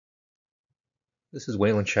This is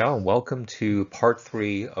Wayland Chow, and welcome to Part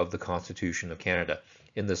 3 of the Constitution of Canada.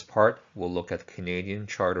 In this part, we'll look at the Canadian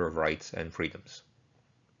Charter of Rights and Freedoms.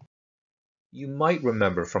 You might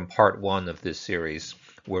remember from Part 1 of this series,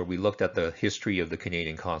 where we looked at the history of the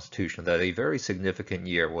Canadian Constitution, that a very significant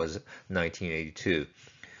year was 1982.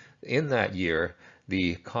 In that year,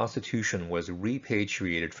 the Constitution was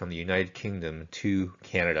repatriated from the United Kingdom to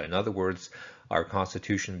Canada. In other words, our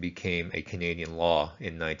Constitution became a Canadian law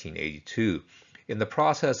in 1982. In the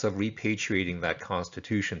process of repatriating that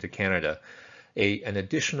Constitution to Canada, a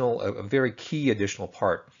very key additional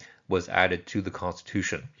part was added to the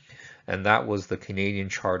Constitution, and that was the Canadian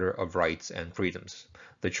Charter of Rights and Freedoms.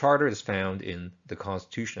 The Charter is found in the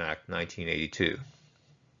Constitution Act 1982.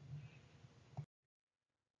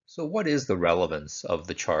 So what is the relevance of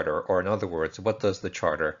the Charter, or in other words, what does the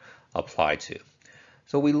Charter apply to?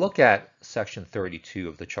 So we look at Section 32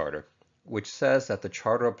 of the Charter, which says that the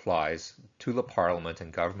Charter applies to the Parliament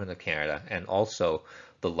and Government of Canada and also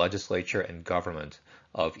the legislature and government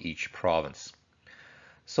of each province.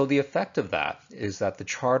 So the effect of that is that the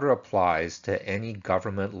Charter applies to any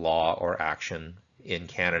government law or action in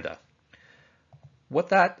Canada. What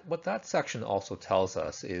that section also tells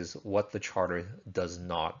us is what the Charter does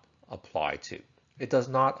not apply to. It does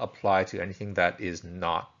not apply to anything that is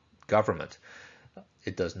not government.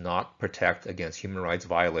 It does not protect against human rights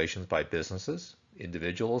violations by businesses,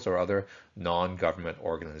 individuals, or other non-government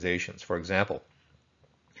organizations. For example,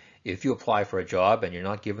 if you apply for a job and you're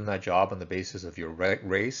not given that job on the basis of your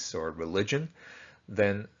race or religion,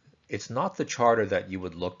 then it's not the Charter that you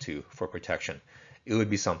would look to for protection. It would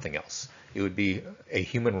be something else. It would be a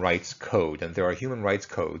human rights code, and there are human rights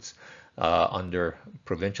codes under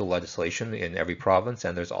provincial legislation in every province,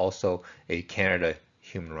 and there's also a Canada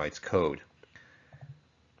Human Rights Code.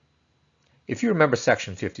 If you remember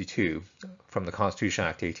Section 52 from the Constitution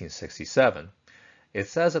Act 1867, it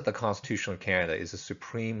says that the Constitution of Canada is the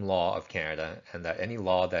supreme law of Canada and that any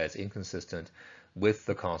law that is inconsistent with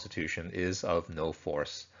the Constitution is of no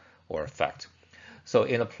force or effect. So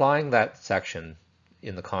in applying that section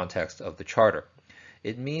in the context of the Charter,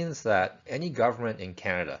 it means that any government in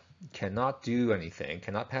Canada cannot do anything,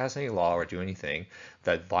 cannot pass any law or do anything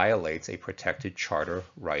that violates a protected Charter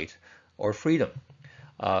right or freedom.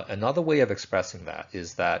 Another way of expressing that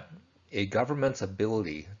is that a government's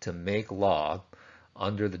ability to make law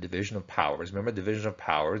under the division of powers, remember division of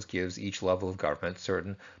powers gives each level of government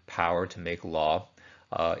certain power to make law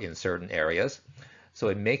in certain areas. So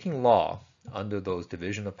in making law under those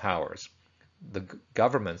division of powers, the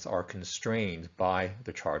governments are constrained by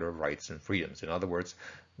the Charter of Rights and Freedoms. In other words,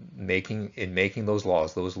 in making those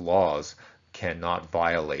laws cannot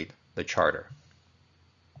violate the Charter.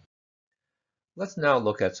 Let's now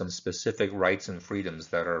look at some specific rights and freedoms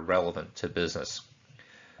that are relevant to business.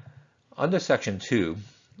 Under Section 2,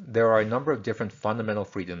 there are a number of different fundamental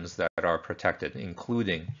freedoms that are protected,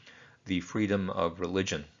 including the freedom of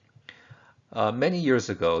religion. Many years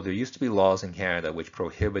ago, there used to be laws in Canada which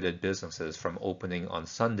prohibited businesses from opening on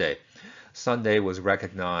Sunday. Sunday was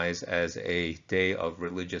recognized as a day of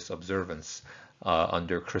religious observance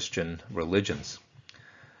under Christian religions.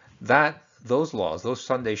 Those laws, those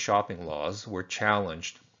Sunday shopping laws, were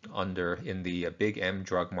challenged in the Big M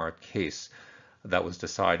Drug Mart case that was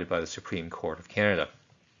decided by the Supreme Court of Canada.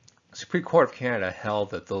 The Supreme Court of Canada held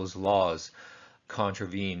that those laws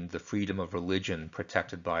contravened the freedom of religion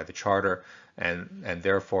protected by the Charter, and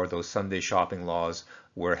therefore those Sunday shopping laws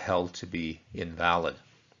were held to be invalid.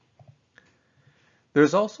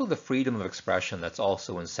 There's also the freedom of expression that's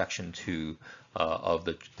also in Section 2 of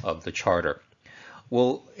the Charter.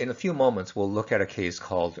 In a few moments, we'll look at a case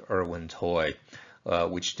called Irwin Toy,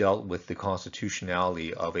 which dealt with the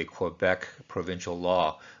constitutionality of a Quebec provincial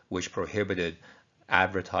law which prohibited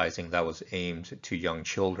advertising that was aimed to young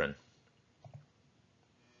children.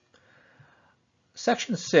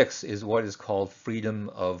 Section 6 is what is called freedom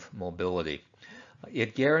of mobility.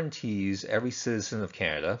 It guarantees every citizen of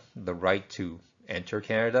Canada the right to enter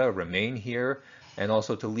Canada, remain here, and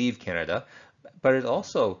also to leave Canada, but it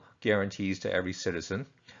also guarantees to every citizen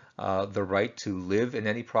the right to live in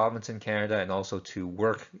any province in Canada and also to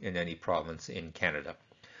work in any province in Canada.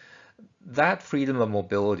 That freedom of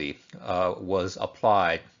mobility was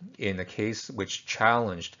applied in a case which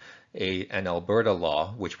challenged an Alberta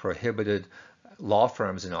law which prohibited law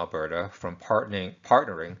firms in Alberta from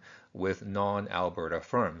partnering with non-Alberta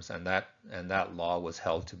firms, and that law was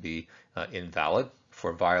held to be invalid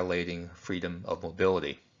for violating freedom of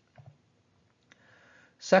mobility.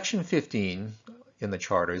 Section 15 in the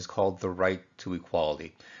Charter is called the right to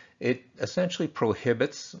equality. It essentially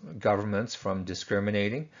prohibits governments from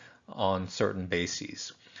discriminating on certain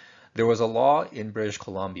bases. There was a law in British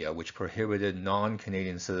Columbia which prohibited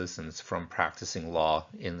non-Canadian citizens from practicing law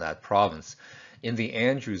in that province. In the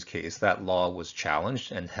Andrews case, that law was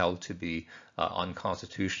challenged and held to be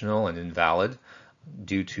unconstitutional and invalid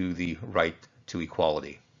due to the right to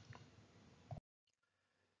equality.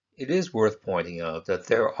 It is worth pointing out that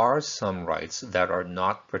there are some rights that are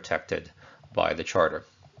not protected by the Charter.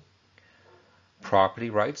 Property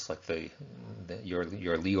rights, like your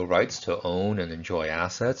legal rights to own and enjoy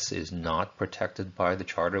assets, is not protected by the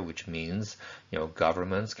Charter, which means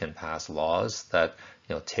governments can pass laws that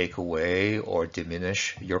take away or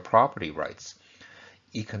diminish your property rights.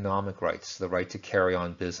 Economic rights, the right to carry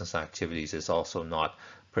on business activities, is also not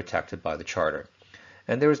protected by the Charter.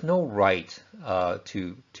 And there is no right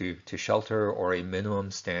to shelter or a minimum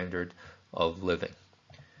standard of living.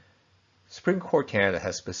 Supreme Court Canada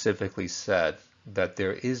has specifically said that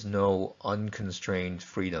there is no unconstrained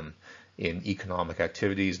freedom in economic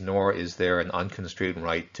activities, nor is there an unconstrained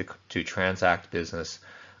right to transact business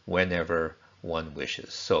whenever one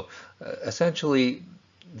wishes. So essentially,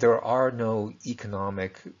 there are no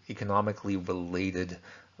economically related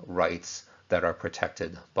rights that are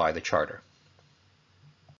protected by the Charter.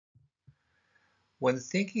 When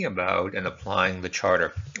thinking about and applying the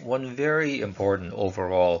Charter, one very important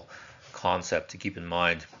overall concept to keep in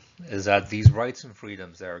mind is that these rights and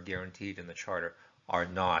freedoms that are guaranteed in the Charter are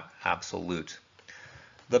not absolute.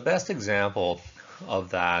 The best example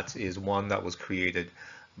of that is one that was created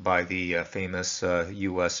by the famous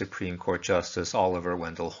U.S. Supreme Court Justice Oliver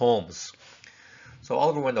Wendell Holmes. So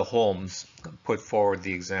Oliver Wendell Holmes put forward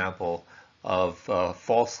the example of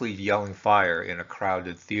falsely yelling fire in a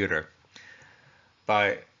crowded theater.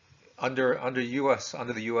 Under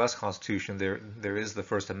the U.S. Constitution, there is the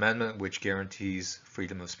First Amendment, which guarantees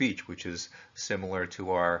freedom of speech, which is similar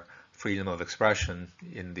to our freedom of expression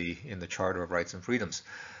in the Charter of Rights and Freedoms.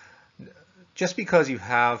 Just because you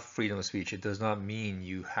have freedom of speech, it does not mean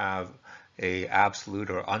you have a absolute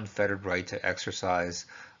or unfettered right to exercise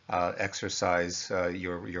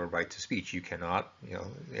your right to speech. You cannot,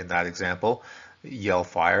 in that example, yell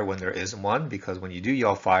fire when there isn't one, because when you do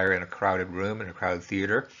yell fire in a crowded room, in a crowded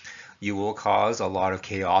theater, you will cause a lot of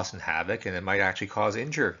chaos and havoc, and it might actually cause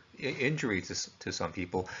injury to some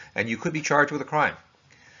people, and you could be charged with a crime.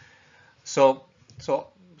 So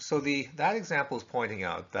that example is pointing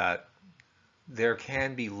out that there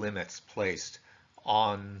can be limits placed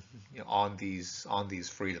on these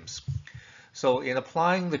freedoms. So in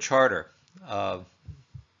applying the Charter,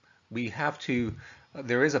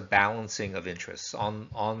 there is a balancing of interests. On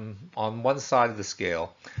one side of the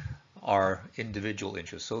scale are individual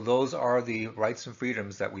interests. So those are the rights and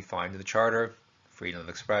freedoms that we find in the Charter: freedom of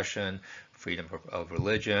expression, freedom of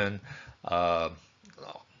religion, all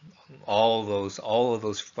of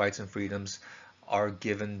those rights and freedoms are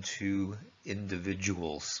given to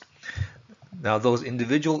individuals. Now, those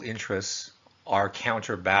individual interests are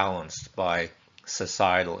counterbalanced by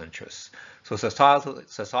societal interests. So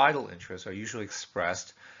societal interests are usually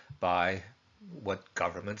expressed by what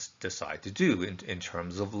governments decide to do in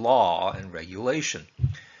terms of law and regulation.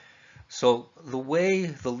 So the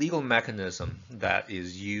legal mechanism that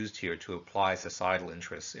is used here to apply societal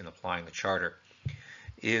interests in applying the Charter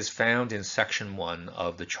is found in Section 1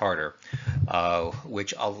 of the Charter,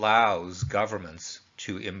 which allows governments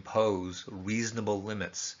to impose reasonable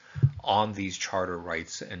limits on these Charter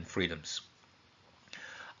rights and freedoms.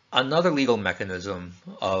 Another legal mechanism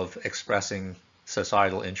of expressing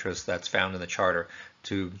societal interests that's found in the Charter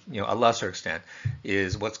to a lesser extent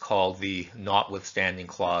is what's called the notwithstanding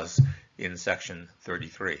clause in Section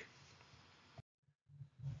 33.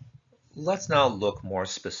 Let's now look more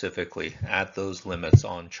specifically at those limits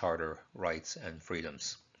on Charter rights and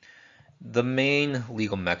freedoms. The main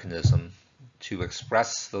legal mechanism to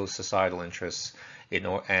express those societal interests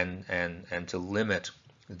and to limit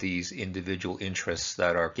these individual interests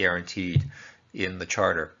that are guaranteed in the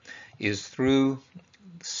Charter is through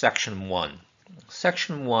Section 1.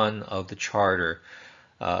 Section 1 of the Charter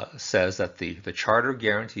says that the Charter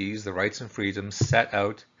guarantees the rights and freedoms set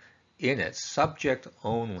out in it, subject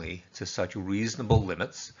only to such reasonable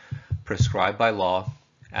limits prescribed by law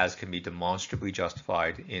as can be demonstrably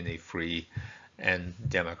justified in a free and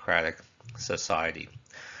democratic society.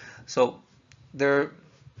 So there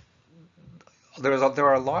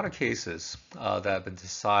are a lot of cases that have been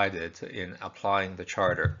decided in applying the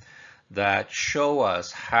Charter that show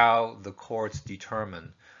us how the courts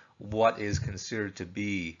determine what is considered to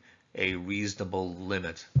be a reasonable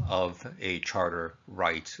limit of a Charter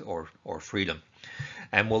right or freedom.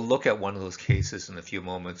 And we'll look at one of those cases in a few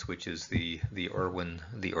moments, which is the Irwin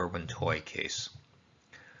Toy case.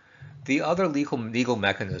 The other legal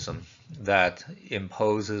mechanism that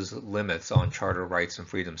imposes limits on charter rights and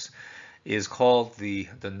freedoms is called the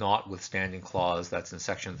notwithstanding clause. That's in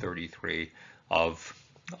section 33 of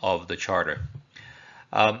the charter.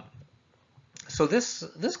 So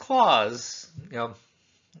this clause,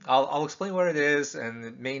 I'll explain what it is, and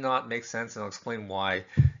it may not make sense, and I'll explain why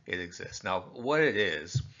it exists. Now, what it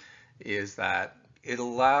is that it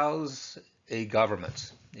allows a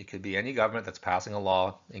government, it could be any government that's passing a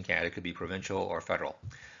law in Canada, it could be provincial or federal.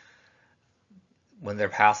 When they're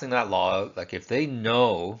passing that law, like if they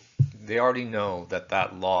already know that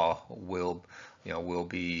that law will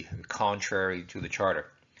be contrary to the charter,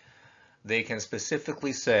 they can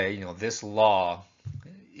specifically say, this law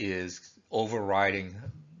is overriding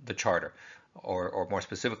the charter, or more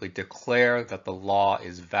specifically, declare that the law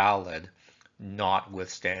is valid,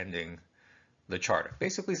 notwithstanding the charter.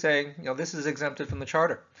 Basically saying, this is exempted from the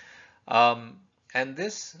charter. And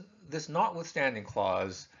this notwithstanding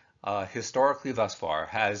clause, historically thus far,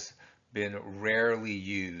 has been rarely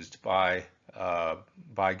used by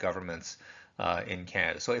governments in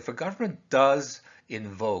Canada. So if a government does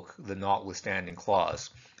invoke the notwithstanding clause,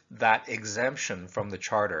 that exemption from the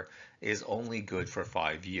charter is only good for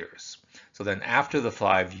 5 years. So then after the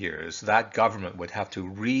 5 years, that government would have to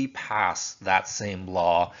repass that same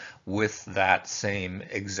law with that same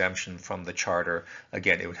exemption from the charter.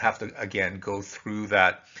 Again, it would have to, again, go through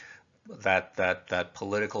that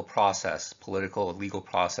political process, political legal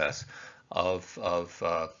process of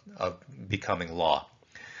becoming law.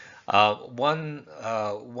 One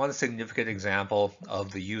significant example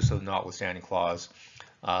of the use of the notwithstanding clause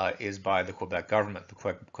is by the Quebec government.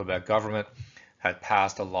 The Quebec government had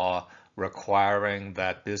passed a law requiring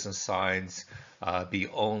that business signs be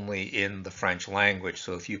only in the French language.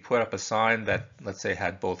 So if you put up a sign that, let's say,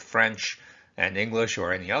 had both French and English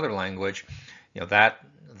or any other language,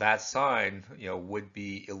 that sign would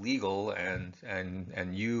be illegal,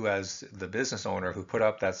 and you as the business owner who put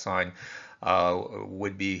up that sign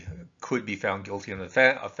could be found guilty of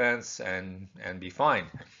an offense and be fined.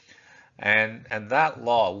 And that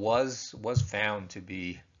law was found to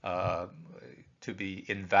be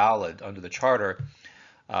invalid under the charter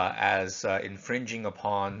as infringing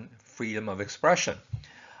upon freedom of expression.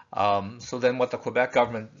 So then what the Quebec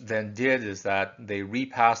government then did is that they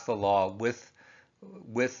repassed the law with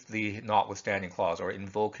the notwithstanding clause, or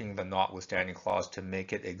invoking the notwithstanding clause, to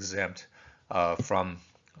make it exempt from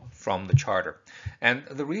the charter. And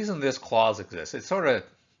the reason this clause exists,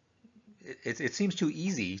 it seems too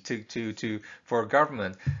easy for a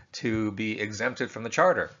government to be exempted from the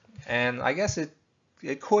charter, and I guess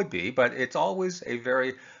it could be, but it's always a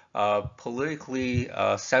very politically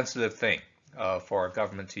sensitive thing for a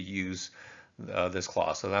government to use this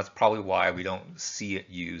clause. So that's probably why we don't see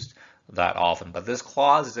it used that often. But this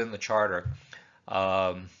clause is in the charter.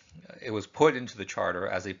 It was put into the charter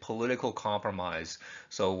as a political compromise.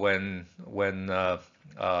 So when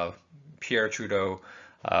Pierre Trudeau,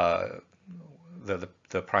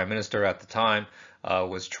 the Prime Minister at the time,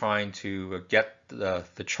 was trying to get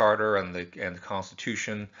the charter and the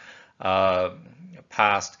Constitution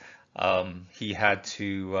passed, he had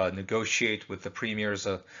to negotiate with the premiers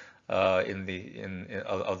of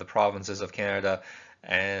the provinces of Canada,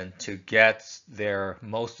 and to get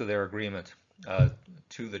most of their agreement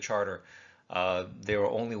to the charter, they were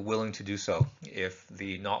only willing to do so if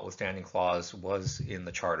the notwithstanding clause was in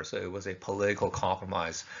the charter. So it was a political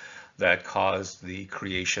compromise that caused the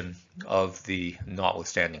creation of the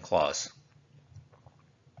notwithstanding clause.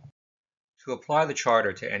 To apply the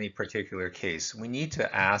charter to any particular case, we need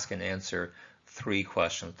to ask and answer 3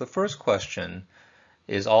 questions. The first question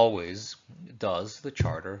is always, does the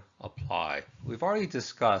charter apply? We've already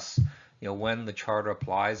discussed when the charter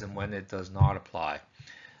applies and when it does not apply.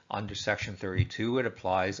 Under Section 32, it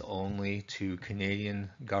applies only to Canadian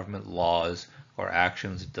government laws or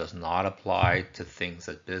actions. It does not apply to things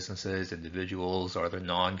that businesses, individuals, or other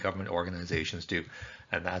non-government organizations do,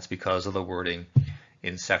 and that's because of the wording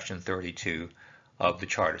in Section 32 of the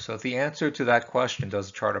charter. So if the answer to that question, does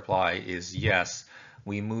the charter apply, is yes,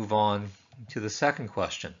 we move on to the second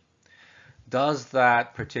question. Does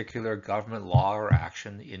that particular government law or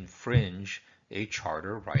action infringe a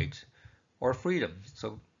charter right or freedom?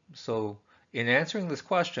 So in answering this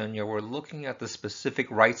question, we're looking at the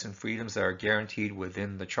specific rights and freedoms that are guaranteed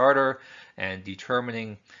within the charter and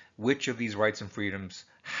determining which of these rights and freedoms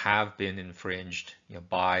have been infringed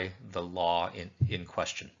by the law in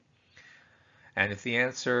question. And if the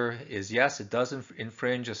answer is yes, it does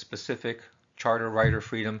infringe a specific charter right or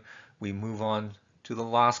freedom, we move on to the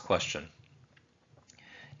last question.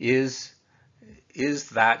 Is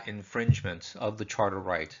that infringement of the charter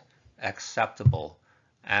right acceptable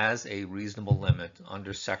as a reasonable limit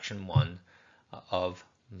under Section 1 of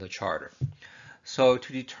the Charter. So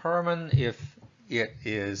to determine if it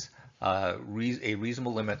is a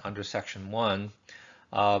reasonable limit under Section 1,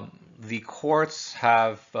 the courts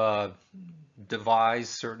have devised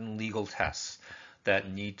certain legal tests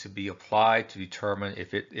that need to be applied to determine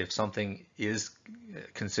if something is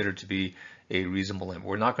considered to be a reasonable limit.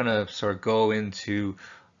 We're not going to sort of go into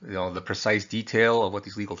the precise detail of what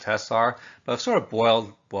these legal tests are, but I've sort of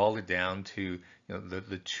boiled it down to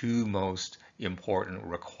the two most important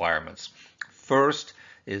requirements. First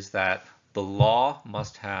is that the law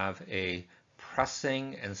must have a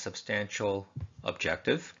pressing and substantial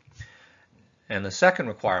objective. And the second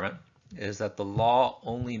requirement is that the law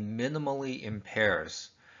only minimally impairs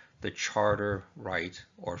the charter right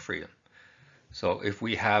or freedom. So if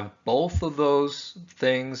we have both of those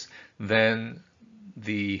things, then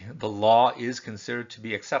the law is considered to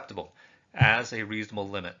be acceptable as a reasonable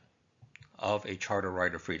limit of a charter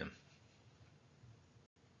right or freedom.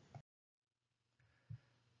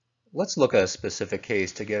 Let's look at a specific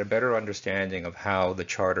case to get a better understanding of how the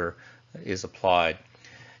Charter is applied.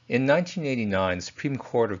 In 1989, the Supreme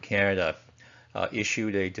Court of Canada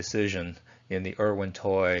issued a decision in the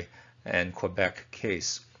Irwin-Toy and Quebec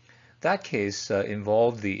case. That case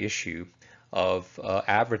involved the issue of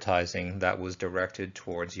advertising that was directed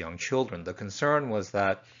towards young children. The concern was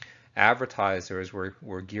that advertisers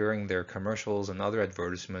were gearing their commercials and other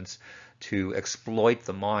advertisements to exploit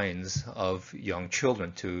the minds of young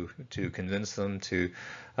children, to convince them to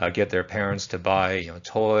get their parents to buy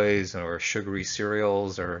toys or sugary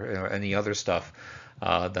cereals or any other stuff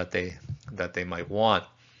that they might want.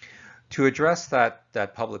 To address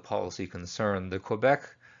that public policy concern, the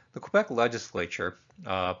Quebec legislature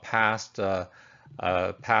passed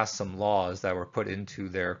some laws that were put into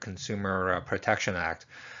their Consumer Protection Act,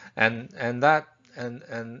 and that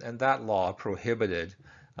law prohibited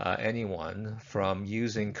anyone from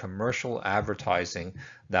using commercial advertising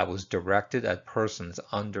that was directed at persons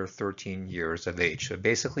under 13 years of age. So it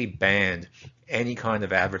basically banned any kind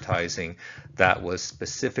of advertising that was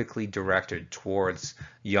specifically directed towards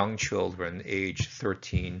young children aged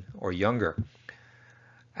 13 or younger.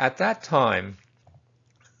 At that time,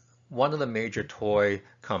 one of the major toy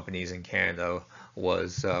companies in Canada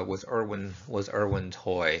was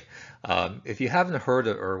Irwin-Toy. If you haven't heard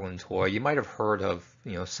of Irwin-Toy, you might have heard of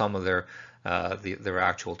some of their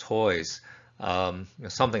actual toys.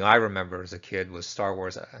 Something I remember as a kid was Star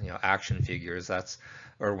Wars action figures. That's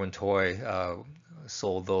Irwin-Toy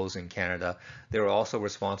sold those in Canada. They were also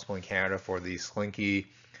responsible in Canada for the Slinky,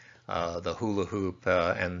 the hula hoop,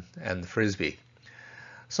 and the frisbee.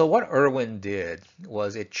 So what Irwin did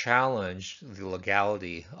was it challenged the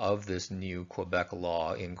legality of this new Quebec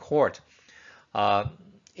law in court.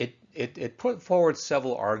 It put forward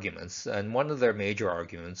several arguments, and one of their major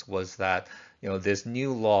arguments was that this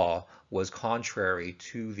new law was contrary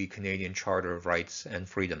to the Canadian Charter of Rights and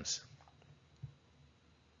Freedoms.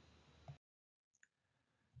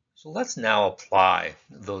 So let's now apply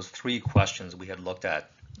those three questions we had looked at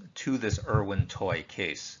to this Irwin-Toy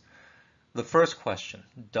case. The first question,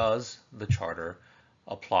 does the Charter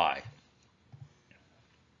apply?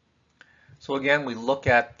 So again, we look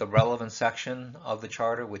at the relevant section of the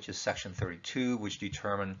Charter, which is Section 32, which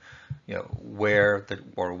determines where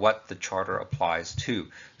or what the Charter applies to.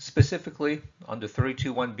 Specifically, under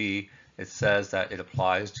 32(1)(b), it says that it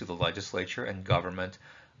applies to the legislature and government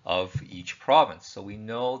of each province. So we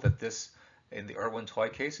know that this, in the Irwin-Toy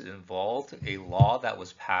case, it involved a law that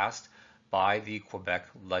was passed by the Quebec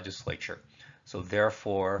legislature. So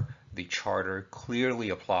therefore, the Charter clearly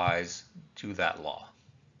applies to that law.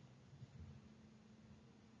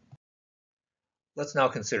 Let's now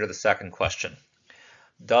consider the second question.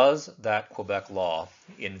 Does that Quebec law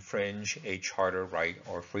infringe a charter right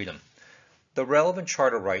or freedom? The relevant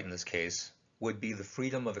charter right in this case would be the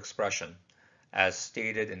freedom of expression as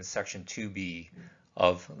stated in Section 2B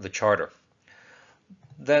of the Charter.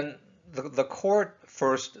 Then the court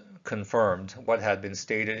first confirmed what had been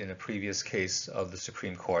stated in a previous case of the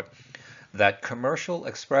Supreme Court, that commercial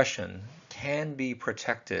expression can be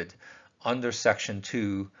protected under Section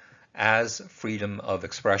 2 as freedom of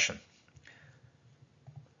expression.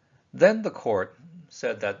 Then the court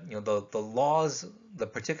said that the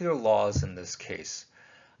particular laws in this case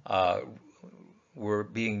were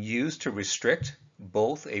being used to restrict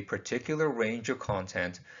both a particular range of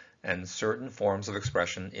content and certain forms of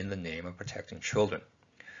expression in the name of protecting children.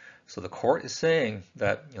 So the court is saying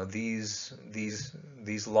that these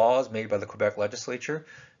laws made by the Quebec legislature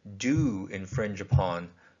do infringe upon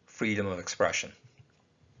freedom of expression.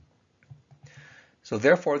 So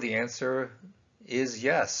therefore the answer is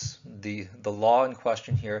yes. The law in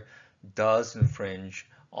question here does infringe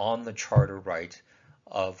on the charter right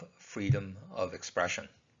of freedom of expression.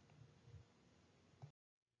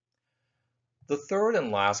 The third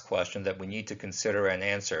and last question that we need to consider and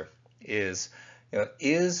answer is,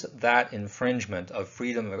 is that infringement of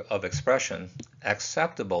freedom of expression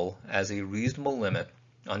acceptable as a reasonable limit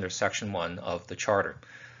under Section 1 of the Charter?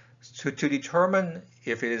 To determine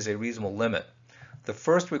if it is a reasonable limit, the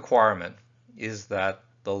first requirement is that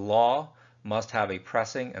the law must have a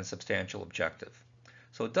pressing and substantial objective.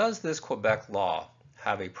 So does this Quebec law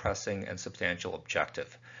have a pressing and substantial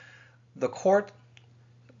objective? The court,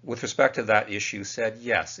 with respect to that issue, said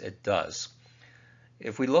yes, it does.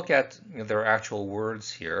 If we look at their actual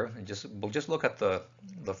words here, and we'll just look at the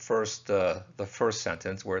first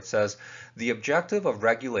sentence where it says, the objective of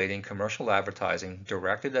regulating commercial advertising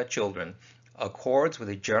directed at children accords with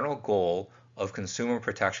a general goal of consumer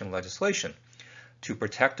protection legislation to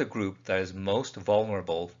protect a group that is most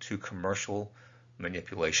vulnerable to commercial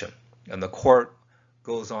manipulation. And the court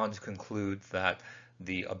goes on to conclude that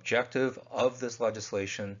the objective of this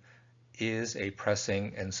legislation is a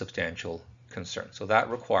pressing and substantial concern. So that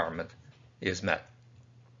requirement is met.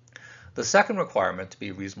 The second requirement to be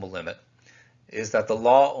a reasonable limit is that the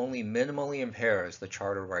law only minimally impairs the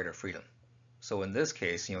charter right or freedom. So in this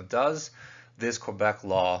case, does this Quebec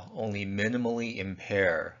law only minimally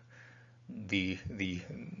impair the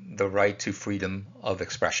right to freedom of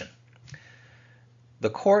expression? The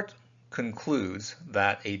court concludes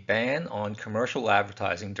that a ban on commercial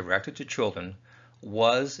advertising directed to children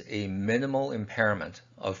was a minimal impairment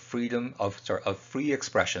of free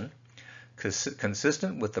expression,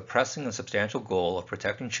 consistent with the pressing and substantial goal of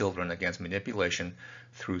protecting children against manipulation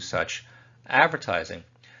through such advertising.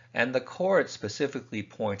 And the court specifically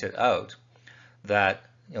pointed out that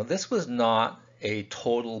this was not a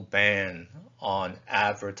total ban on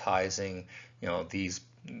advertising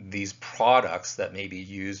these products that may be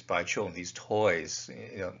used by children, these toys,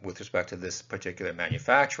 with respect to this particular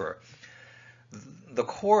manufacturer. The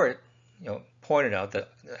court pointed out that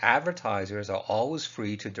advertisers are always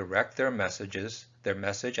free to direct their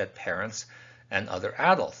message at parents and other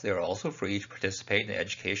adults. They're also free to participate in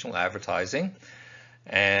educational advertising,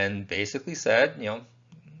 and basically said,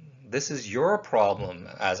 this is your problem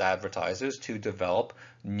as advertisers to develop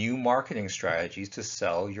new marketing strategies to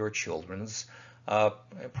sell your children's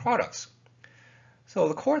products. So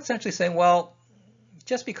the court essentially saying, well,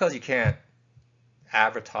 just because you can't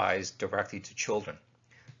advertise directly to children,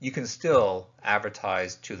 you can still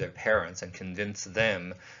advertise to their parents and convince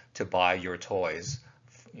them to buy your toys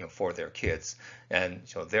for their kids. And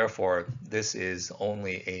so therefore, this is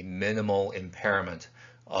only a minimal impairment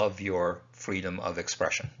of your freedom of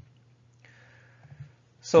expression.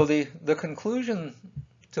 So the conclusion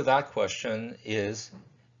to that question is,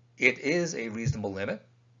 it is a reasonable limit,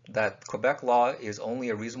 that Quebec law is only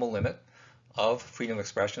a reasonable limit of freedom of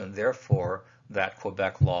expression, and therefore that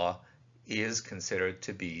Quebec law is considered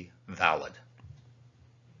to be valid.